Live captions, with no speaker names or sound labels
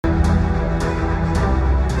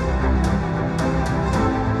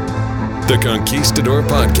The Conquistador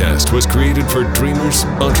Podcast was created for dreamers,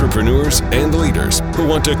 entrepreneurs, and leaders who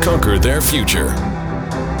want to conquer their future.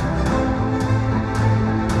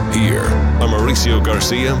 Here are Mauricio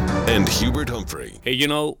Garcia and Hubert Humphrey. Hey, you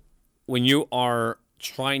know, when you are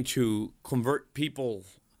trying to convert people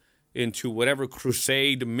into whatever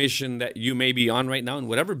crusade mission that you may be on right now, and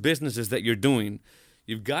whatever businesses that you're doing,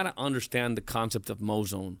 you've got to understand the concept of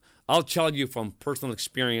Mozone. I'll tell you from personal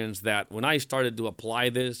experience that when I started to apply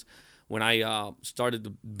this, when I started to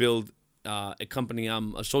build a company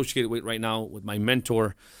I'm associated with right now with my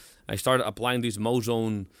mentor, I started applying these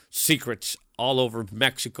Mozone secrets all over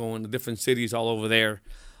Mexico and the different cities all over there.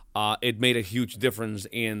 It made a huge difference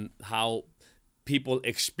in how people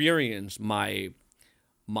experience my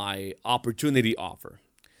opportunity offer.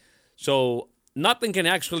 So nothing can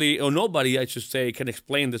actually, or nobody, I should say, can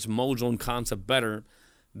explain this Mozone concept better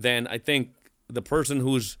than I think the person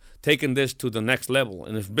who's taken this to the next level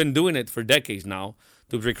and has been doing it for decades now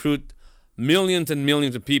to recruit millions and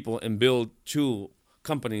millions of people and build two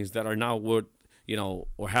companies that are now worth,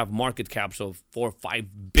 or have market caps of $4 or $5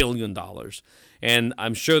 billion. And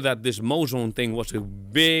I'm sure that this Mozone thing was a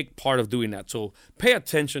big part of doing that. So pay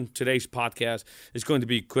attention. Today's podcast is going to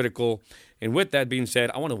be critical. And with that being said,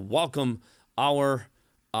 I want to welcome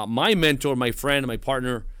my mentor, my friend, my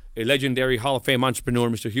partner, a legendary Hall of Fame entrepreneur,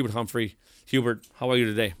 Mr. Hubert Humphrey. Hubert, how are you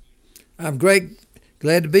today? I'm great.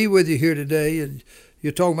 Glad to be with you here today. And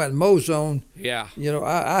you're talking about Mozone. Yeah.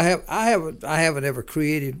 I haven't ever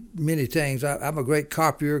created many things. I'm a great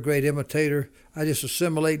copier, a great imitator. I just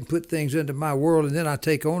assimilate and put things into my world, and then I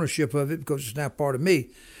take ownership of it because it's now part of me.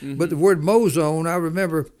 Mm-hmm. But the word Mozone, I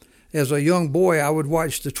remember as a young boy, I would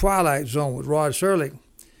watch The Twilight Zone with Rod Serling.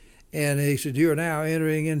 And he said, "You're now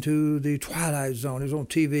entering into the Twilight Zone." It was on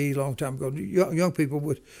TV a long time ago. Young people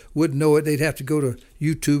wouldn't know it. They'd have to go to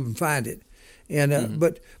YouTube and find it. And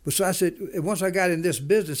but so I said, once I got in this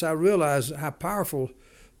business, I realized how powerful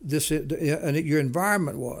your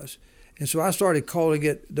environment was. And so I started calling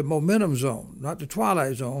it the Momentum Zone, not the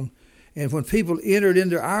Twilight Zone. And when people entered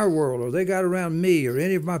into our world, or they got around me or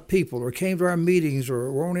any of my people, or came to our meetings, or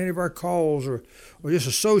were on any of our calls, or just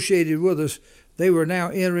associated with us, they were now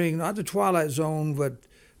entering not the Twilight Zone, but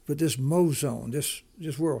this Mozone, this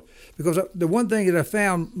world. Because the one thing that I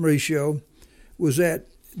found, Mauricio, was that,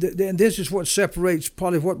 and this is what separates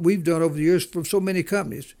probably what we've done over the years from so many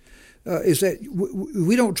companies, is that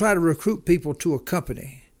we don't try to recruit people to a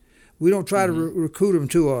company. We don't try to recruit them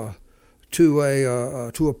to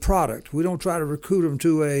a product. We don't try to recruit them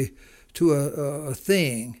to a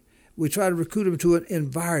thing. We try to recruit them to an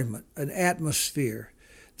environment, an atmosphere.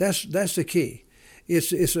 That's the key.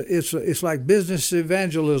 It's like business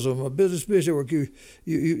evangelism or business work.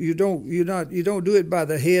 You don't do it by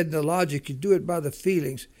the head and the logic. You do it by the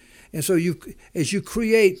feelings. And so as you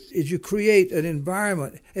create an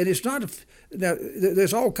environment, and it's not now.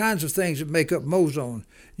 There's all kinds of things that make up Mozone.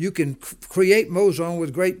 You can create Mozone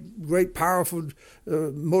with great powerful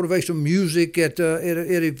motivational music at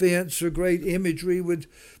events, or great imagery with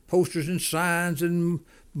posters and signs and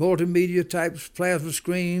multimedia types, plasma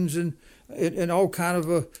screens, and all kind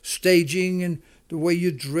of staging, and the way you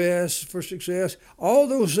dress for success. All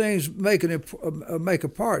those things make a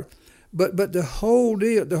part. But the whole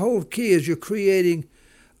deal, the whole key is you're creating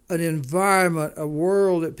an environment, a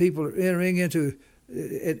world that people are entering into,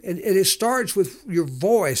 and it starts with your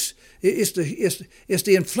voice. It's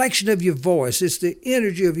the inflection of your voice. It's the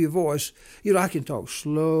energy of your voice. I can talk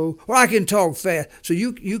slow or I can talk fast. So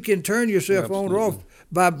you can turn yourself on or off.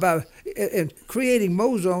 And creating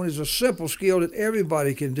Mozone is a simple skill that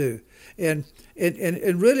everybody can do, and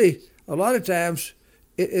really a lot of times,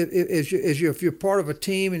 if you're part of a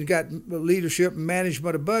team and got leadership and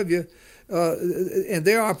management above you, and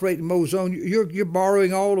they're operating Mozone, you're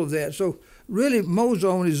borrowing all of that. So really,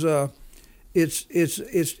 Mozone is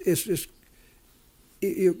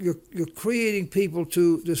you're creating people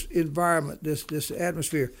to this environment, this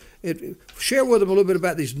atmosphere. Share with them a little bit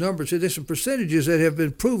about these numbers. There's some percentages that have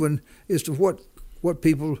been proven as to what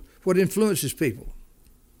influences people.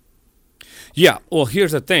 Yeah, well,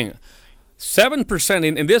 here's the thing.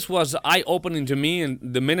 7%, and this was eye-opening to me, and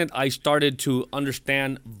the minute I started to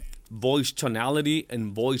understand voice tonality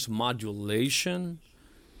and voice modulation,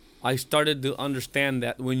 I started to understand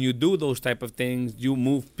that when you do those type of things, you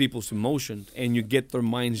move people's emotions and you get their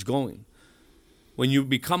minds going. When you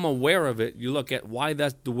become aware of it, you look at why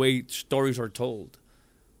that's the way stories are told.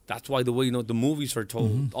 That's why the way the movies are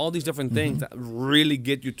told. All these different things that really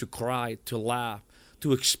get you to cry, to laugh,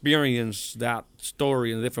 to experience that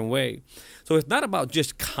story in a different way. So it's not about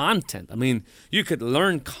just content. I mean, you could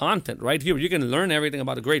learn content right here. You can learn everything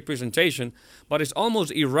about a great presentation, but it's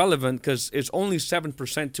almost irrelevant because it's only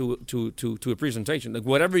 7% to a presentation. Like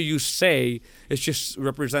whatever you say, it just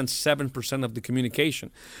represents 7% of the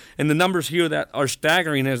communication. And the numbers here that are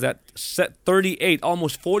staggering is that 38,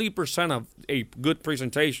 almost 40% of a good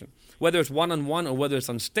presentation, whether it's one-on-one or whether it's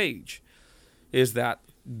on stage, is that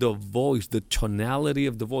the voice, the tonality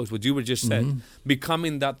of the voice, what you were just said,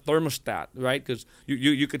 becoming that thermostat, right? Because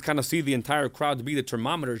you could kind of see the entire crowd to be the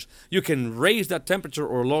thermometers. You can raise that temperature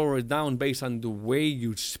or lower it down based on the way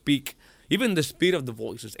you speak, even the speed of the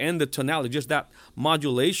voices and the tonality, just that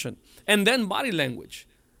modulation. And then body language.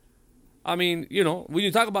 I mean, you know, when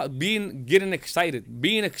you talk about getting excited,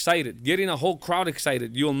 getting a whole crowd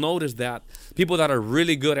excited, you'll notice that people that are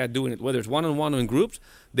really good at doing it, whether it's one-on-one or in groups,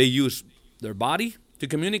 they use their body to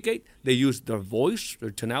communicate. They use their voice, their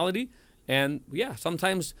tonality, and yeah,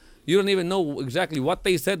 sometimes you don't even know exactly what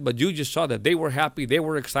they said, but you just saw that they were happy, they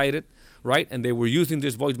were excited, right? And they were using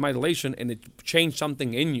this voice modulation, and it changed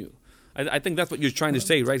something in you. I think that's what you're trying to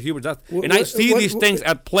say right here. And I see these things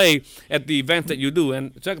at play at the event that you do.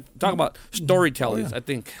 And talk about storytellers, I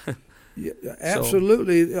think. Yeah,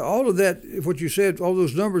 absolutely. So, all of that, what you said, all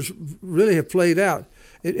those numbers really have played out.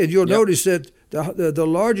 And you'll notice that the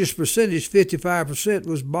largest percentage, 55%,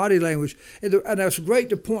 was body language. And it's great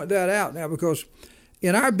to point that out now, because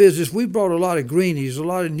in our business, we brought a lot of greenies, a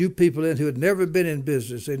lot of new people in who had never been in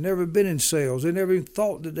business. They'd never been in sales. They never even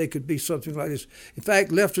thought that they could be something like this. In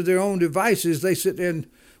fact, left to their own devices, they sit there and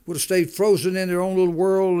would have stayed frozen in their own little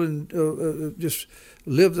world and just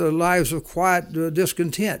lived their lives of quiet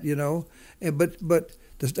discontent, you know. But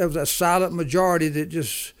there was a silent majority that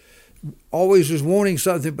just always was wanting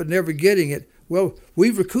something but never getting it. Well,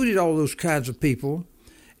 we've recruited all those kinds of people,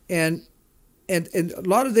 and a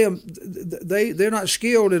lot of them, they're not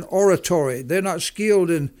skilled in oratory. They're not skilled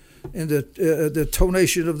in the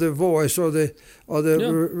tonation of their voice or the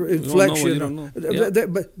inflection. You don't know. Yeah.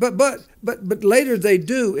 But later they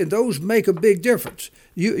do, and those make a big difference.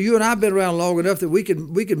 You and I've been around long enough that we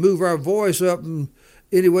can move our voice up in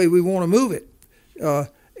any way we want to move it,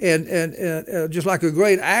 and just like a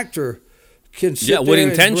great actor can sit with there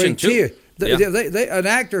intention and bring tears. too. An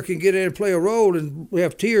actor can get in and play a role and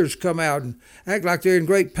have tears come out and act like they're in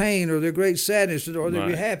great pain or they're great sadness or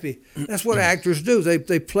they're happy. That's what actors do.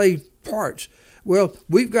 They play parts. Well,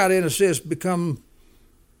 we've got to, in a sense, become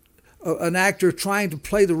an actor trying to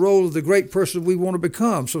play the role of the great person we want to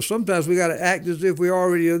become. So sometimes we got to act as if we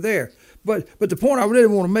already are there. But the point I really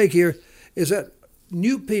want to make here is that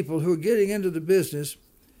new people who are getting into the business,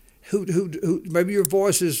 who maybe your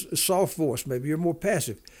voice is a soft voice, maybe you're more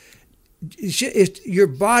passive. Your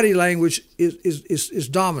body language is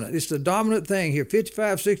dominant. It's the dominant thing here.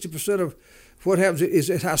 55-60% of what happens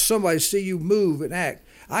is how somebody see you move and act.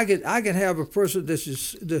 I can have a person that's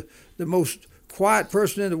just the most quiet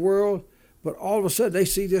person in the world, but all of a sudden they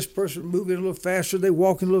see this person moving a little faster. They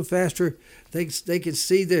walking a little faster. They can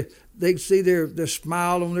see their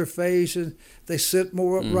smile on their face, and they sit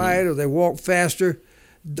more upright or they walk faster.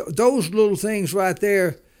 Those little things right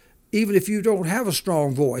there. Even if you don't have a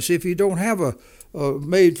strong voice, if you don't have a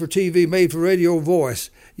made for TV, made for radio voice,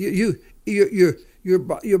 your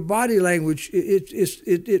body language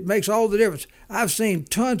it makes all the difference. I've seen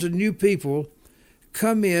tons of new people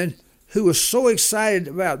come in who are so excited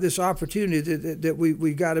about this opportunity that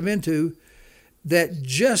we got them into, that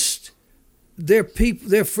just their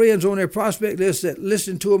friends on their prospect list that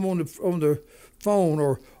listened to them on the phone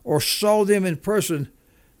or saw them in person.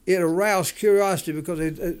 It aroused curiosity because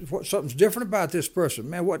something's different about this person.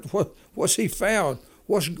 Man, what's he found?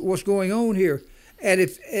 What's going on here? And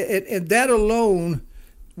and that alone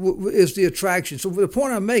is the attraction. So the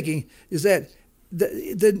point I'm making is that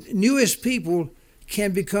the newest people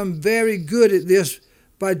can become very good at this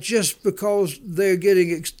by just because they're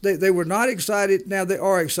they were not excited, now they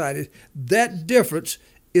are excited. That difference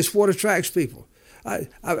is what attracts people.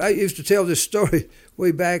 I used to tell this story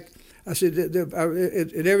way back. I said,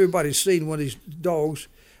 and everybody's seen one of these dogs.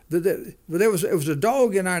 But it was a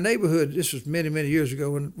dog in our neighborhood. This was many, many years ago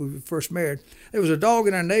when we were first married. There was a dog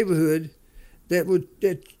in our neighborhood that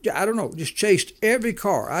I don't know, just chased every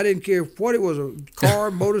car. I didn't care what it was, a car,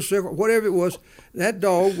 motorcycle, whatever it was. That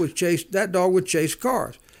dog would chase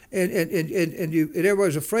cars, and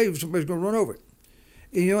everybody's afraid somebody's going to run over it.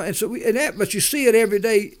 And, you know, and so but you see it every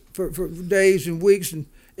day for days and weeks, and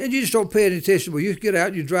you just don't pay any attention. Well, you get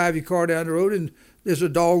out, you drive your car down the road, and there's a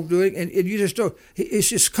dog doing, and you just don't. It's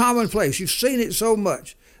just commonplace. You've seen it so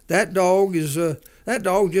much. That dog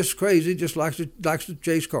just crazy, just likes to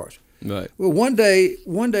chase cars. Right. Well, one day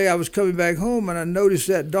I was coming back home and I noticed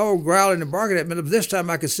that dog growling and barking at me. But this time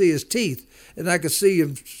I could see his teeth and I could see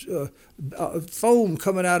him foam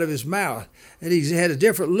coming out of his mouth, and he had a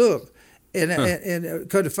different look. And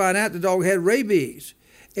come to find out, the dog had rabies,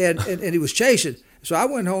 and he was chasing. So I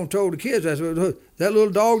went home and told the kids, I said, that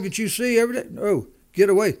little dog that you see every day, oh, get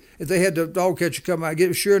away. If they had the dog catcher come out,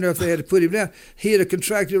 sure enough, they had to put him down. He had a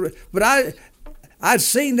contracted. But I'd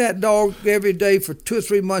seen that dog every day for 2 or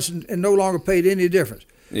 3 months and no longer paid any difference.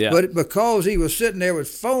 Yeah. But because he was sitting there with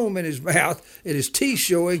foam in his mouth and his teeth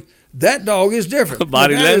showing, that dog is different.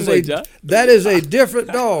 Body language, huh? That is a different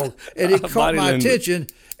dog, and it caught Body my language. attention.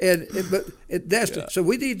 So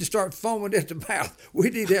we need to start foaming at the mouth. We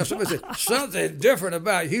need to have somebody say something different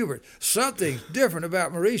about Hubert. Something different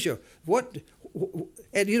about Mauricio. What?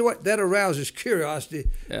 And you know what? That arouses curiosity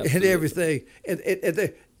and everything. And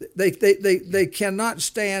they cannot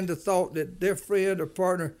stand the thought that their friend or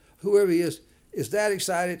partner, whoever he is that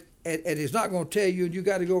excited. And he's not going to tell you, and you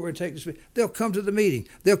got to go over and take this. They'll come to the meeting.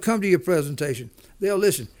 They'll come to your presentation. They'll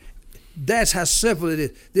listen. That's how simple it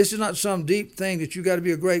is. This is not some deep thing that you got to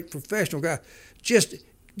be a great professional guy. Just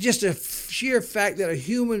a sheer fact that a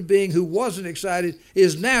human being who wasn't excited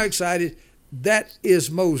is now excited. That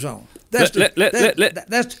is Mozone. That's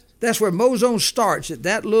where Mozone starts, at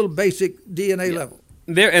that little basic DNA level.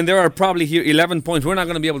 There are probably here 11 points. We're not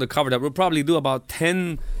going to be able to cover that. We'll probably do about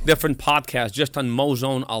 10 different podcasts just on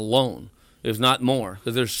Mozone alone, if not more,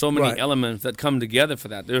 because there's so many elements that come together for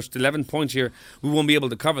that. There's 11 points here. We won't be able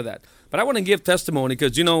to cover that. But I want to give testimony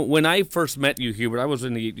because, you know, when I first met you, Hubert, I was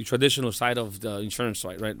in the traditional side of the insurance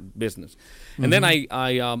side, right, business. And then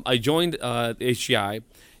I joined HCI,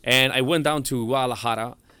 and I went down to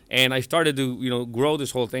Guadalajara, and I started to, you know, grow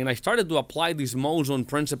this whole thing. And I started to apply these Mozone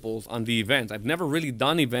principles on the events. I've never really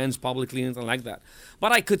done events publicly, anything like that.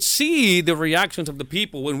 But I could see the reactions of the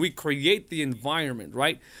people when we create the environment,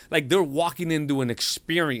 right? Like they're walking into an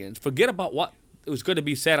experience. Forget about what was going to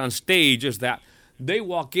be said on stage, is that they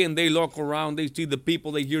walk in, they look around, they see the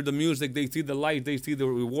people, they hear the music, they see the lights, they see the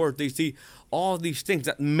reward, they see all these things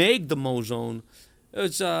that make the Mozone.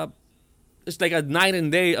 It's like a night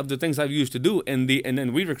and day of the things I've used to do, and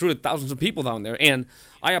then we recruited thousands of people down there, and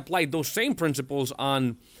I applied those same principles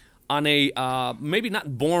on a maybe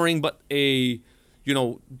not boring, but a, you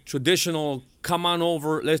know, traditional come on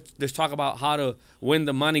over, let's talk about how to win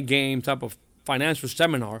the money game type of financial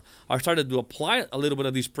seminar. I started to apply a little bit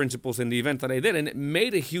of these principles in the event that I did, and it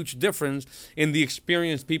made a huge difference in the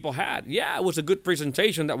experience people had. Yeah, it was a good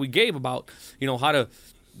presentation that we gave about, you know, how to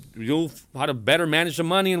better manage the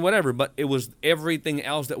money and whatever, but it was everything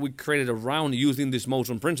else that we created around using this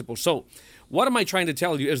Mozone principle. So what am I trying to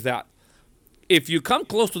tell you is that if you come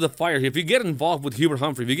close to the fire, if you get involved with Hubert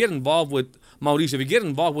Humphrey, if you get involved with Mauricio, if you get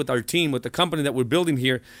involved with our team, with the company that we're building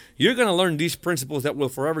here, you're going to learn these principles that will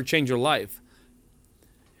forever change your life.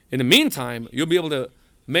 In the meantime, you'll be able to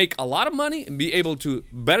make a lot of money and be able to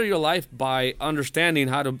better your life by understanding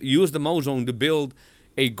how to use the Mozone to build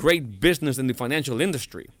a great business in the financial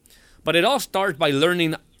industry. But it all starts by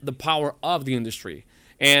learning the power of the industry.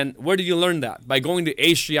 And where do you learn that? By going to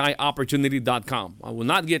hgiopportunity.com. I will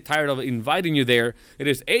not get tired of inviting you there. It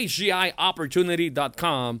is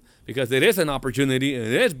hgiopportunity.com because it is an opportunity, and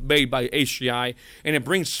it is made by HGI, and it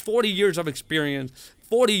brings 40 years of experience,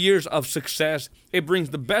 40 years of success. It brings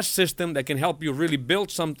the best system that can help you really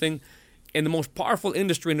build something in the most powerful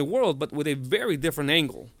industry in the world, but with a very different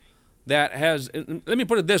angle. That has, let me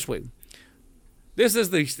put it this way. This is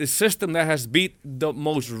the system that has beat the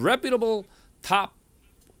most reputable top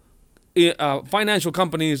financial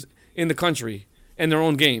companies in the country in their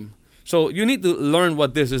own game. So you need to learn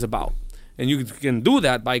what this is about. And you can do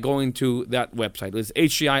that by going to that website. It's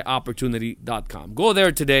hgiopportunity.com. Go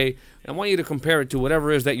there today. I want you to compare it to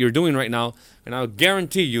whatever it is that you're doing right now. And I'll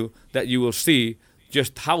guarantee you that you will see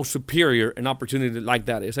just how superior an opportunity like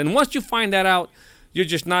that is. And once you find that out, you're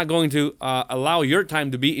just not going to allow your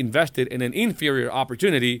time to be invested in an inferior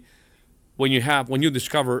opportunity when you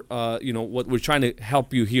discover what we're trying to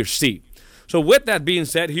help you here see. So with that being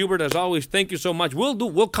said, Hubert, as always, thank you so much.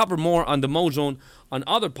 We'll cover more on the Mozone on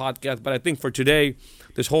other podcasts, but I think for today,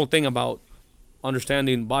 this whole thing about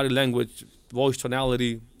understanding body language, voice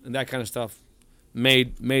tonality, and that kind of stuff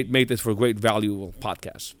made this for a great, valuable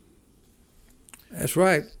podcast. That's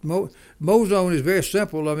right. Mozone is very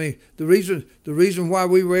simple. I mean, the reason why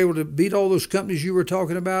we were able to beat all those companies you were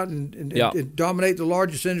talking about and dominate the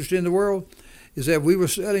largest industry in the world is that we were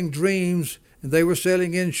selling dreams, and they were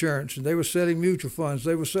selling insurance, and they were selling mutual funds.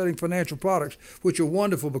 They were selling financial products, which are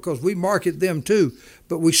wonderful because we market them too.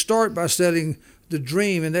 But we start by selling the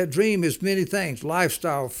dream, and that dream is many things: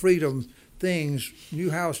 lifestyle, freedom, things, new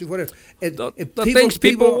houses, whatever. And, The and things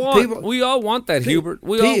people want. We all want that, Hubert.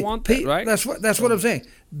 We all want that, right? That's what I'm saying.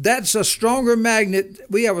 That's a stronger magnet.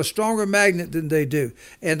 We have a stronger magnet than they do.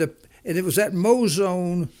 And it was that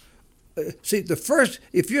Mozone. See,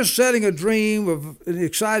 if you're setting a dream of and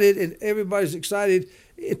excited, and everybody's excited,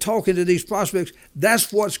 talking to these prospects,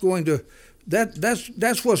 that's what's going to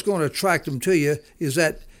attract them to you. Is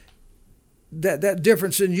that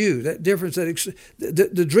difference in you, that difference,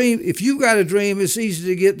 the dream. If you got a dream, it's easy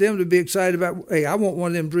to get them to be excited about. Hey, I want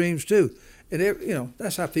one of them dreams too, and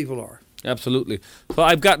that's how people are. Absolutely. So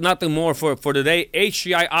I've got nothing more for today.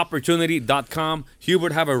 HCIopportunity.com.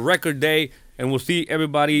 Hubert, have a record day, and we'll see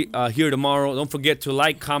everybody here tomorrow. Don't forget to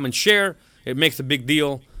like, comment, share. It makes a big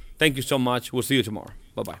deal. Thank you so much. We'll see you tomorrow.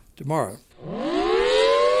 Bye-bye. Tomorrow.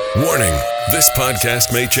 Warning, this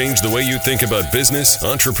podcast may change the way you think about business,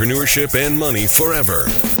 entrepreneurship, and money forever.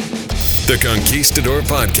 The Conquistador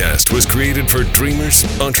Podcast was created for dreamers,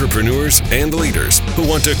 entrepreneurs, and leaders who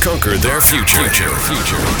want to conquer their future.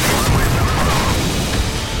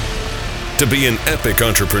 To be an epic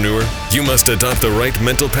entrepreneur, you must adopt the right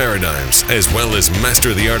mental paradigms as well as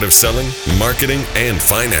master the art of selling, marketing, and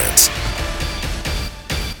finance.